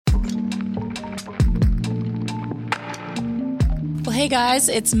Hey guys,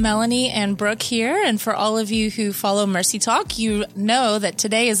 it's Melanie and Brooke here, and for all of you who follow Mercy Talk, you know that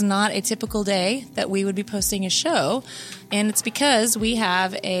today is not a typical day that we would be posting a show, and it's because we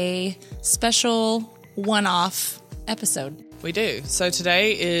have a special one-off episode. We do. So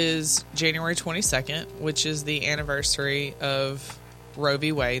today is January 22nd, which is the anniversary of Roe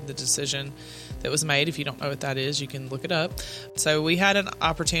v. Wade, the decision that was made. If you don't know what that is, you can look it up. So we had an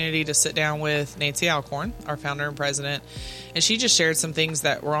opportunity to sit down with Nancy Alcorn, our founder and president, and she just shared some things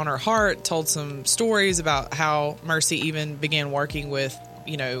that were on her heart, told some stories about how Mercy even began working with,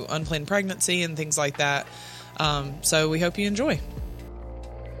 unplanned pregnancy and things like that. So we hope you enjoy.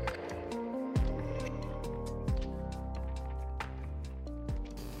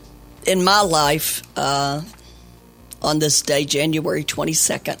 In my life, on this day, January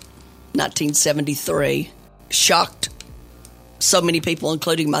 22nd, 1973, shocked so many people,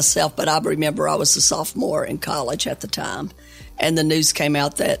 including myself, but I remember I was a sophomore in college at the time, and the news came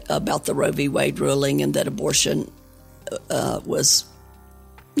out about the Roe v. Wade ruling and that abortion was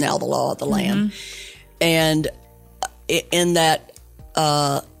now the law of the land. And in that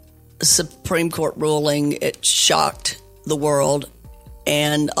Supreme Court ruling, it shocked the world.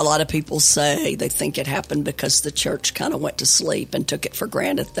 And a lot of people say they think it happened because the church kind of went to sleep and took it for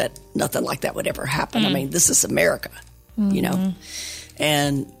granted that nothing like that would ever happen. I mean, this is America,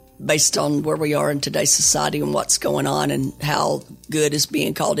 and based on where we are in today's society and what's going on and how good is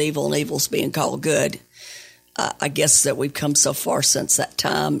being called evil and evil is being called good, I guess that we've come so far since that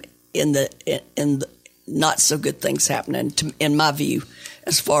time in the not so good things happening, in my view,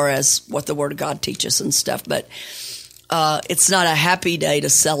 as far as what the Word of God teaches and stuff. But it's not a happy day to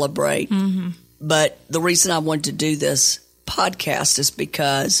celebrate, but the reason I wanted to do this podcast is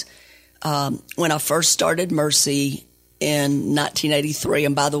because when I first started Mercy in 1983,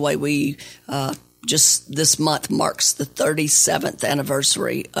 and by the way, we just this month marks the 37th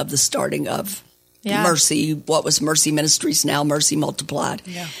anniversary of the starting of Mercy, what was Mercy Ministries, now Mercy Multiplied.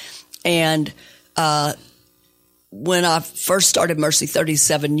 Yeah. And when I first started Mercy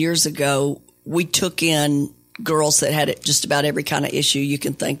 37 years ago, we took in girls that had just about every kind of issue you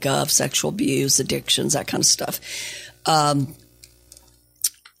can think of, sexual abuse, addictions, that kind of stuff.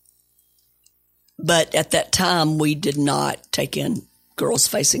 But at that time, we did not take in girls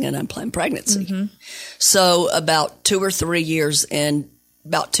facing an unplanned pregnancy. So about 2 or 3 years, and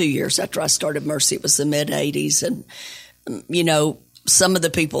about 2 years after I started Mercy, it was the mid-'80s. And, some of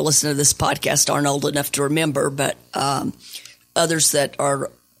the people listening to this podcast aren't old enough to remember, but others that are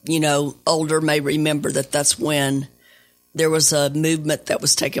older may remember that that's when there was a movement that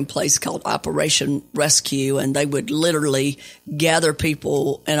was taking place called Operation Rescue, and they would literally gather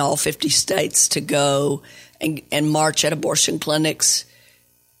people in all 50 states to go and march at abortion clinics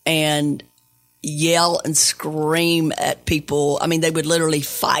and yell and scream at people. I mean, they would literally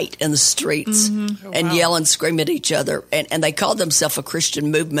fight in the streets and yell and scream at each other. And they called themselves a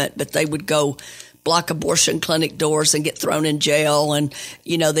Christian movement, but they would go block abortion clinic doors and get thrown in jail, and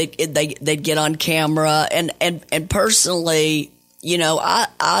they'd get on camera, and personally,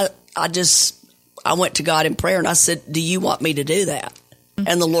 I went to God in prayer and I said, "Do you want me to do that?"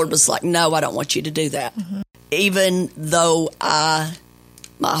 And the Lord was like, "No, I don't want you to do that." Even though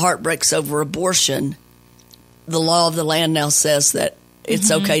my heart breaks over abortion, the law of the land now says that it's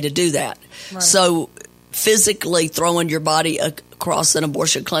okay to do that. Right. So physically throwing your body across an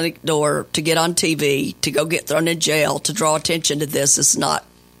abortion clinic door to get on TV, to go get thrown in jail, to draw attention to this is not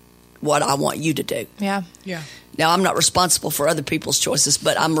what I want you to do. Yeah. Now, I'm not responsible for other people's choices,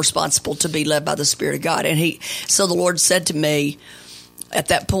 but I'm responsible to be led by the Spirit of God. And so the Lord said to me at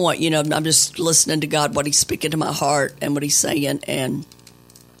that point, I'm just listening to God, what He's speaking to my heart and what He's saying. And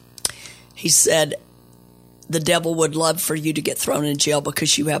He said, the devil would love for you to get thrown in jail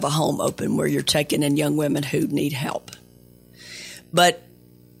because you have a home open where you're taking in young women who need help. But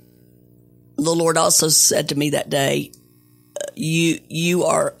the Lord also said to me that day, you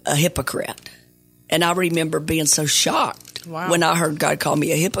are a hypocrite. And I remember being so shocked when I heard God call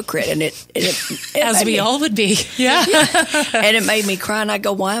me a hypocrite. And it as we all would be. Yeah. And it made me cry. And I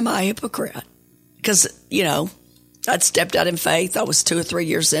go, why am I a hypocrite? Because, I'd stepped out in faith. I was 2 or 3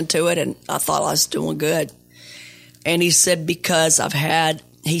 years into it, and I thought I was doing good. And He said, because I've had,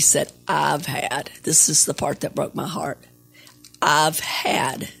 this is the part that broke my heart. I've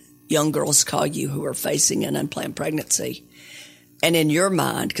had young girls call you who are facing an unplanned pregnancy. And in your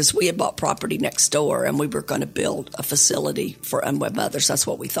mind, because we had bought property next door and we were going to build a facility for unwed mothers. That's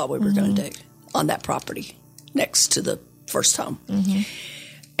what we thought we were going to do on that property next to the first home.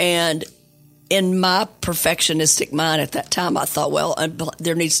 And in my perfectionistic mind at that time, I thought, well,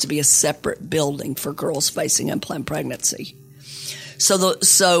 there needs to be a separate building for girls facing unplanned pregnancy. So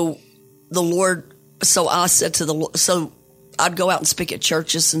the Lord, so I said to the Lord, so I'd go out and speak at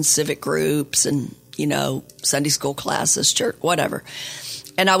churches and civic groups and, Sunday school classes, church, whatever.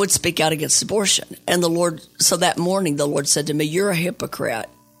 And I would speak out against abortion. And so that morning, the Lord said to me, you're a hypocrite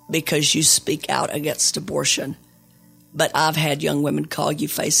because you speak out against abortion. But I've had young women call you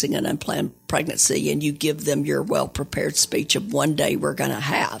facing an unplanned pregnancy, and you give them your well-prepared speech of one day we're going to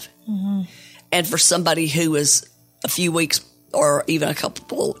have. Mm-hmm. And for somebody who is a few weeks or even a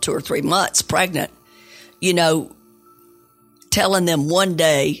couple, 2 or 3 months pregnant, telling them one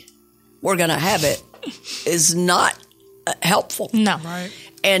day we're going to have it is not helpful. No. Right.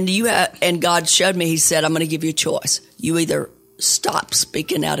 And God showed me, he said, I'm going to give you a choice. You either stop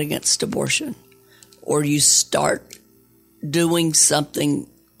speaking out against abortion or you start doing something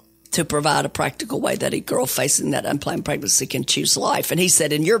to provide a practical way that a girl facing that unplanned pregnancy can choose life. And he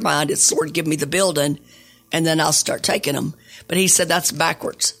said, in your mind, it's Lord, give me the building and then I'll start taking them. But he said, that's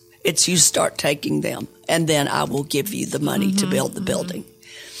backwards. It's you start taking them and then I will give you the money to build the building.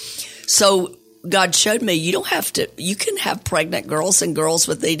 So God showed me you can have pregnant girls and girls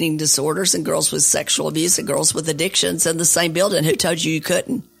with eating disorders and girls with sexual abuse and girls with addictions in the same building. Who told you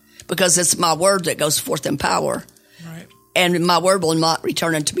couldn't? Because it's my word that goes forth in power. Right. And my word will not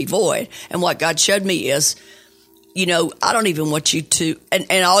return unto me void. And what God showed me is, I don't even want you to,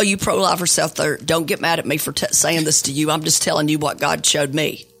 and all you pro-lifers out there, don't get mad at me for saying this to you. I'm just telling you what God showed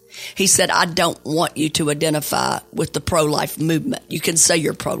me. He said, I don't want you to identify with the pro-life movement. You can say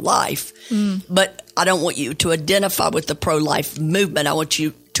you're pro-life, but I don't want you to identify with the pro-life movement. I want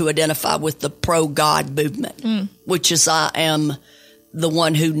you to identify with the pro-God movement, which is I am the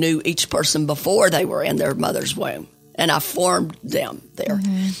one who knew each person before they were in their mother's womb, and I formed them there.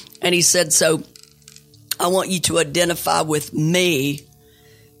 And he said, so I want you to identify with me,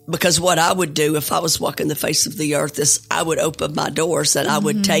 because what I would do if I was walking the face of the earth is I would open my doors and I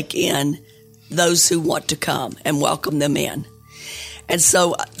would take in those who want to come and welcome them in. And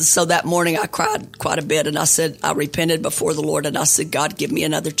so that morning I cried quite a bit, and I said, I repented before the Lord, and I said, God, give me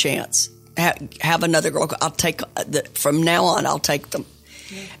another chance. Have another girl. I'll take, from now on, I'll take them.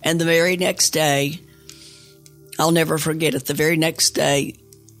 Yeah. And the very next day, I'll never forget it, the very next day,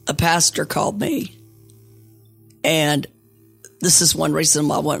 a pastor called me, and this is one reason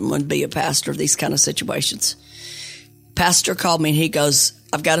why I wouldn't want to be a pastor of these kind of situations. Pastor called me and he goes,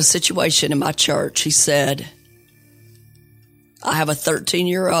 I've got a situation in my church. He said, I have a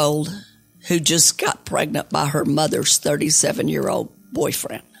 13-year-old who just got pregnant by her mother's 37-year-old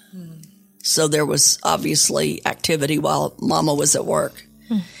boyfriend. So there was obviously activity while mama was at work.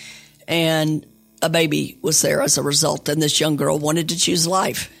 And a baby was there as a result. And this young girl wanted to choose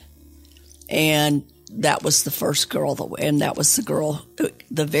life. And that was the first girl, and that was the girl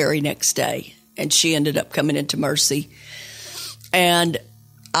the very next day. And she ended up coming into Mercy. And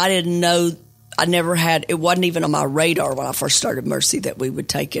I didn't know, it wasn't even on my radar when I first started Mercy that we would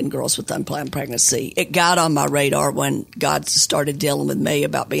take in girls with unplanned pregnancy. It got on my radar when God started dealing with me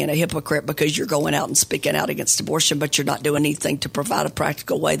about being a hypocrite, because you're going out and speaking out against abortion, but you're not doing anything to provide a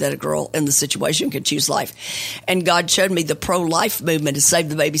practical way that a girl in the situation can choose life. And God showed me the pro-life movement is save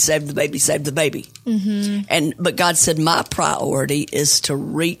the baby, save the baby, save the baby. But God said, my priority is to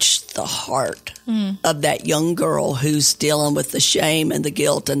reach the heart of that young girl who's dealing with the shame and the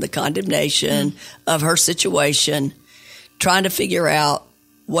guilt and the condemnation of her situation, trying to figure out,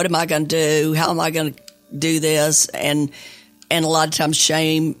 what am I going to do? How am I going to do this? And a lot of times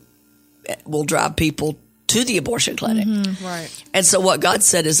shame will drive people to the abortion clinic. Right. And so what God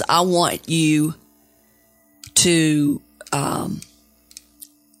said is, I want you to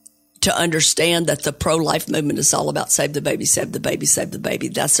understand that the pro-life movement is all about save the baby, save the baby, save the baby.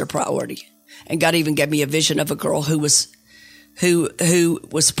 That's their priority. And God even gave me a vision of a girl who was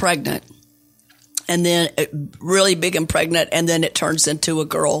pregnant, and then really big and pregnant, and then it turns into a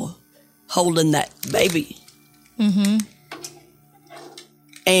girl holding that baby.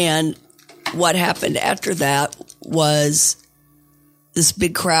 And what happened after that was this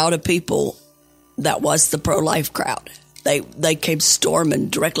big crowd of people that was the pro-life crowd. They came storming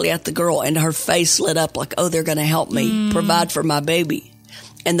directly at the girl, and her face lit up like, oh, they're going to help me provide for my baby.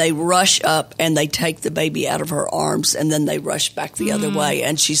 And they rush up and they take the baby out of her arms, and then they rush back the other way.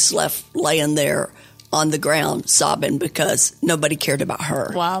 And she's left laying there on the ground sobbing because nobody cared about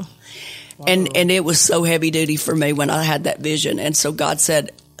her. Wow. And it was so heavy duty for me when I had that vision. And so God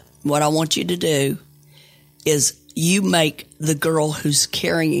said, what I want you to do is you make the girl who's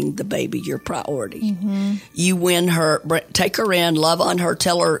carrying the baby your priority. You win her, take her in, love on her,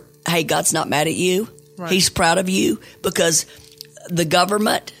 tell her, hey, God's not mad at you. Right. He's proud of you, because the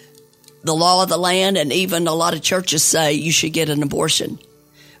government the law of the land, and even a lot of churches say you should get an abortion.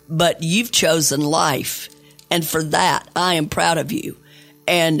 But you've chosen life, and for that, I am proud of you.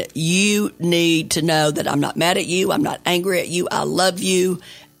 And you need to know that I'm not mad at you. I'm not angry at you. I love you,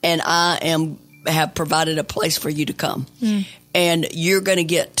 and have provided a place for you to come. And you're going to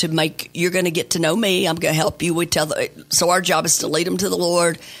get to know me. I'm going to help you. So our job is to lead them to the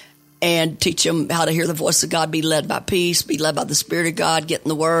Lord and teach them how to hear the voice of God, be led by peace, be led by the Spirit of God, get in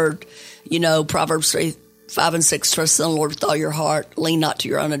the Word. You know, Proverbs 3:5-6, trust in the Lord with all your heart, lean not to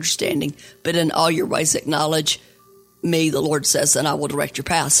your own understanding, but in all your ways acknowledge me, the Lord says, and I will direct your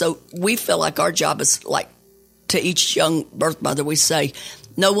path. So we feel like our job is like to each young birth mother, we say,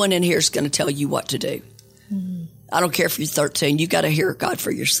 no one in here is going to tell you what to do. I don't care if you're 13. You got to hear God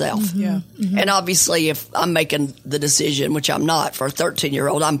for yourself. And obviously, if I'm making the decision, which I'm not, for a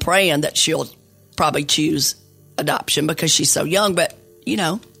 13-year-old, I'm praying that she'll probably choose adoption because she's so young. But, you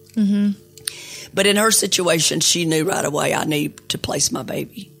know. But in her situation, she knew right away I need to place my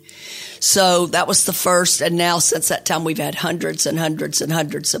baby. So that was the first. And now since that time, we've had hundreds and hundreds and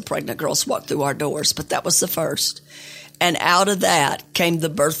hundreds of pregnant girls walk through our doors. But that was the first. And out of that came the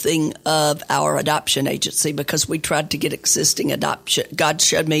birthing of our adoption agency because we tried to get existing adoption. God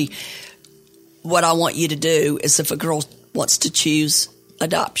showed me what I want you to do is if a girl wants to choose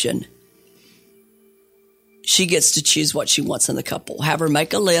adoption, she gets to choose what she wants in the couple. Have her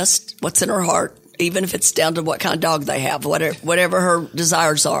make a list, what's in her heart, even if it's down to what kind of dog they have, whatever her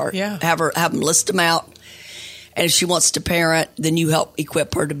desires are. Have them list them out. And if she wants to parent, then you help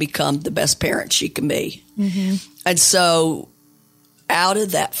equip her to become the best parent she can be. And so out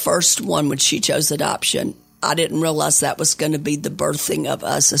of that first one, when she chose adoption, I didn't realize that was going to be the birthing of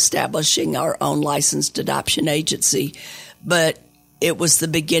us establishing our own licensed adoption agency. But it was the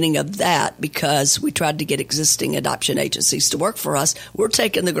beginning of that because we tried to get existing adoption agencies to work for us. We're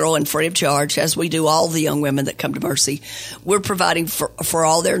taking the girl in free of charge, as we do all the young women that come to Mercy. We're providing for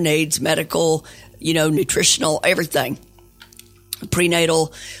all their needs, medical, nutritional, everything,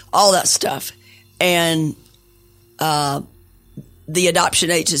 prenatal, all that stuff. And the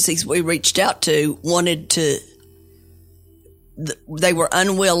adoption agencies we reached out to they were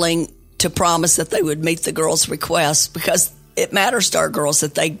unwilling to promise that they would meet the girls' requests because it matters to our girls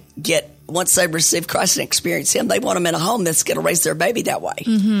that they get, once they receive Christ and experience Him, they want them in a home that's going to raise their baby that way.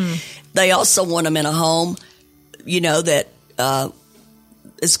 They also want them in a home, that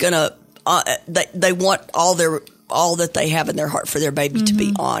is going to, they want all that they have in their heart for their baby to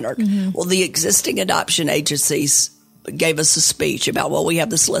be honored. Well, the existing adoption agencies gave us a speech about, we have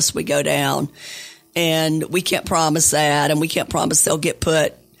this list we go down, and we can't promise that, and we can't promise they'll get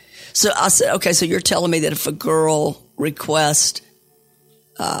put. So I said, okay, so you're telling me that if a girl requests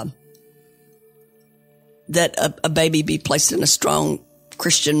that a baby be placed in a strong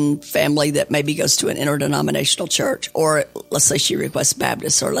Christian family that maybe goes to an interdenominational church, or let's say she requests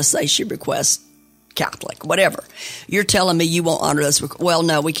Baptist, or let's say she requests Catholic, whatever. You're telling me you won't honor this? Well,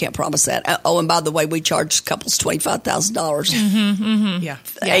 no, we can't promise that. Oh, and by the way, we charge couples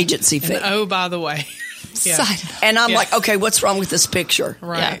 $25,000 agency fee. And by the way. And I'm like, okay, what's wrong with this picture?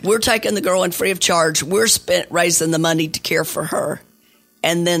 Right. We're taking the girl in free of charge. We're raising the money to care for her.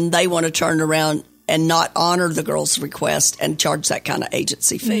 And then they want to turn around and not honor the girl's request and charge that kind of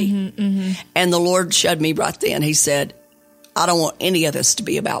agency fee. And the Lord showed me right then. He said, I don't want any of this to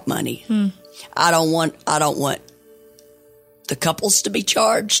be about money. I don't want the couples to be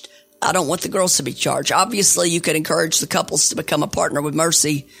charged. I don't want the girls to be charged. Obviously, you could encourage the couples to become a partner with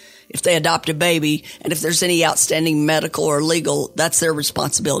Mercy if they adopt a baby. And if there's any outstanding medical or legal, that's their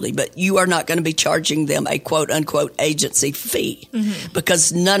responsibility. But you are not going to be charging them a quote-unquote agency fee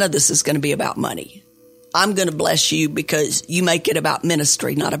because none of this is going to be about money. I'm going to bless you because you make it about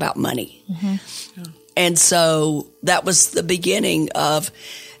ministry, not about money. And so that was the beginning of...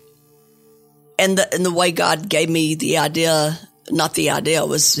 And the way God gave me the idea, not the idea,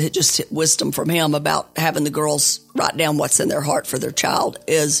 was just wisdom from Him about having the girls write down what's in their heart for their child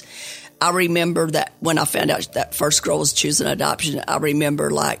is I remember that when I found out that first girl was choosing adoption, I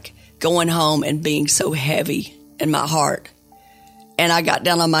remember like going home and being so heavy in my heart. And I got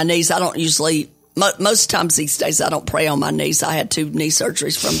down on my knees. I don't usually... Most times these days, I don't pray on my knees. I had 2 knee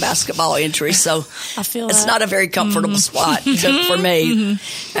surgeries from basketball injuries, so I feel it's not a very comfortable spot for me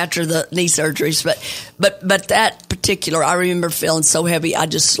after the knee surgeries. But that particular, I remember feeling so heavy. I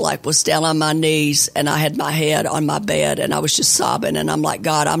just was down on my knees, and I had my head on my bed, and I was just sobbing. And I'm like,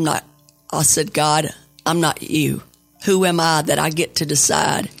 God, I said, God, I'm not you. Who am I that I get to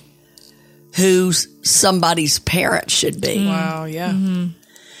decide who somebody's parent should be? Wow, yeah.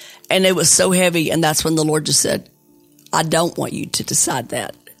 And it was so heavy, and that's when the Lord just said, I don't want you to decide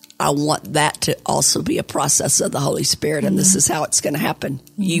that. I want that to also be a process of the Holy Spirit, and this is how it's going to happen.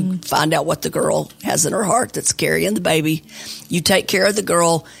 You find out what the girl has in her heart that's carrying the baby. You take care of the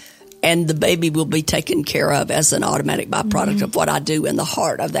girl, and the baby will be taken care of as an automatic byproduct of what I do in the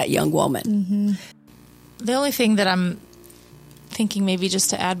heart of that young woman. The only thing that I'm thinking maybe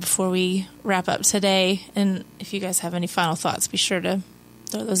just to add before we wrap up today, and if you guys have any final thoughts, be sure to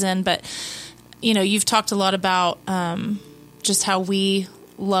throw those in. But, you've talked a lot about just how we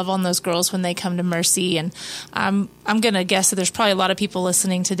love on those girls when they come to Mercy. And I'm going to guess that there's probably a lot of people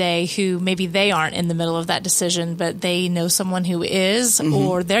listening today who maybe they aren't in the middle of that decision, but they know someone who is,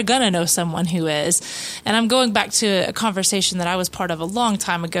 or they're going to know someone who is. And I'm going back to a conversation that I was part of a long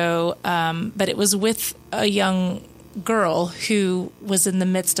time ago, but it was with a young girl who was in the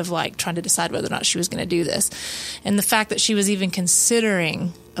midst of trying to decide whether or not she was going to do this. And the fact that she was even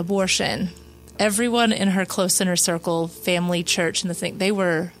considering abortion, everyone in her close inner circle, family, church, and the thing, they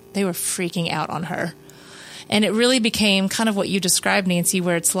were freaking out on her. And it really became kind of what you described, Nancy,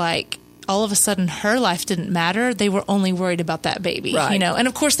 where it's like all of a sudden her life didn't matter. They were only worried about that baby, right. And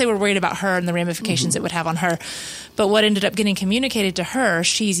of course they were worried about her and the ramifications it would have on her. But what ended up getting communicated to her,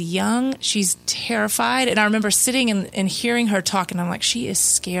 she's young, she's terrified. And I remember sitting and hearing her talk, and I'm like, she is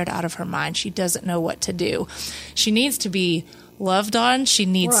scared out of her mind. She doesn't know what to do. She needs to be loved on. She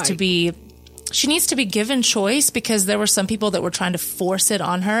needs to be given choice, because there were some people that were trying to force it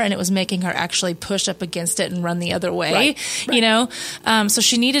on her, and it was making her actually push up against it and run the other way, so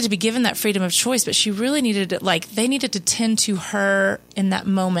she needed to be given that freedom of choice, but she really needed they needed to tend to her in that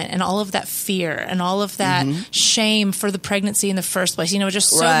moment, and all of that fear and all of that shame for the pregnancy in the first place, just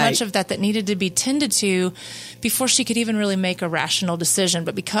so much of that needed to be tended to before she could even really make a rational decision.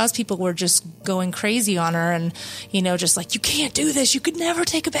 But because people were just going crazy on her and, just you can't do this, you could never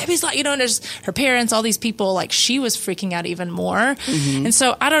take a baby's life, and there's her parents, all these people, she was freaking out even more. And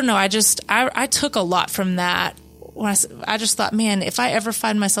so I don't know. I took a lot from that. When I just thought, man, if I ever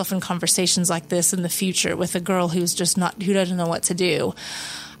find myself in conversations like this in the future with a girl who doesn't know what to do,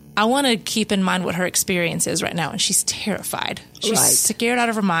 I want to keep in mind what her experience is right now. And she's terrified. She's scared out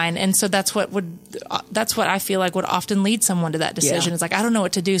of her mind. And so that's what I feel like would often lead someone to that decision. It's I don't know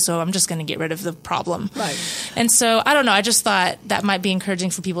what to do, so I'm just going to get rid of the problem. Right. And so I don't know. I just thought that might be encouraging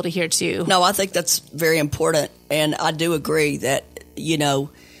for people to hear too. No, I think that's very important. And I do agree that,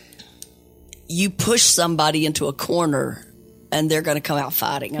 you push somebody into a corner and they're going to come out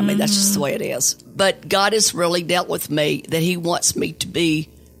fighting. I mean, that's just the way it is. But God has really dealt with me that He wants me to be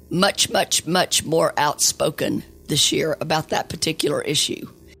much, much, much more outspoken this year about that particular issue.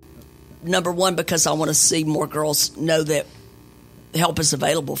 Number one, because I want to see more girls know that help is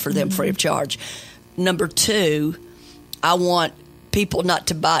available for them free of charge. Number two, I want people not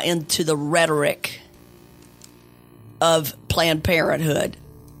to buy into the rhetoric of Planned Parenthood.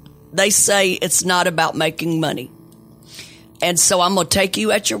 They say it's not about making money. And so I'm going to take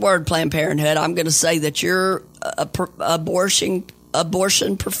you at your word, Planned Parenthood. I'm going to say that your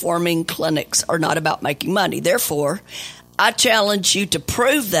abortion-performing clinics are not about making money. Therefore, I challenge you to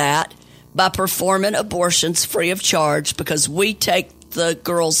prove that by performing abortions free of charge, because we take the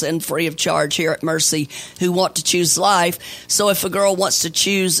girls in free of charge here at Mercy who want to choose life. So if a girl wants to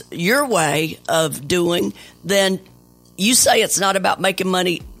choose your way of doing, then you say it's not about making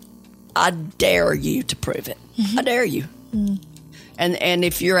money. I dare you to prove it. I dare you. And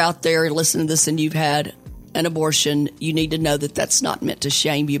if you're out there listening to this and you've had an abortion, you need to know that that's not meant to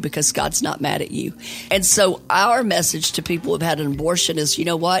shame you, because God's not mad at you. And so our message to people who've had an abortion is, you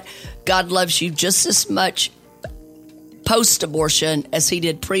know what? God loves you just as much post-abortion as He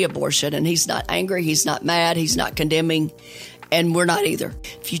did pre-abortion. And He's not angry. He's not mad. He's not condemning. And we're not either.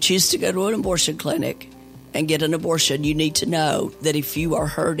 If you choose to go to an abortion clinic and get an abortion, you need to know that if you are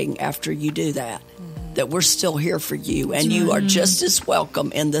hurting after you do that, that we're still here for you, and you are just as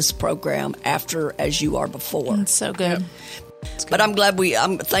welcome in this program after as you are before. That's so good. But I'm glad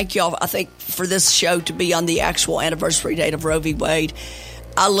thank y'all. I think for this show to be on the actual anniversary date of Roe v. Wade,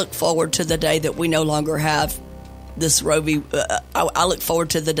 I look forward to the day that we no longer have this Roe v. I look forward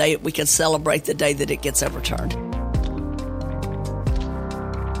to the day we can celebrate the day that it gets overturned.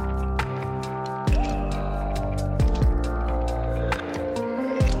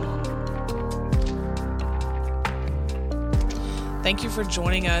 Thank you for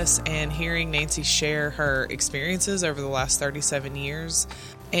joining us and hearing Nancy share her experiences over the last 37 years.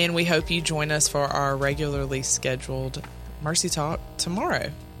 And we hope you join us for our regularly scheduled Mercy Talk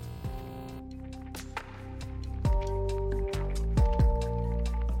tomorrow.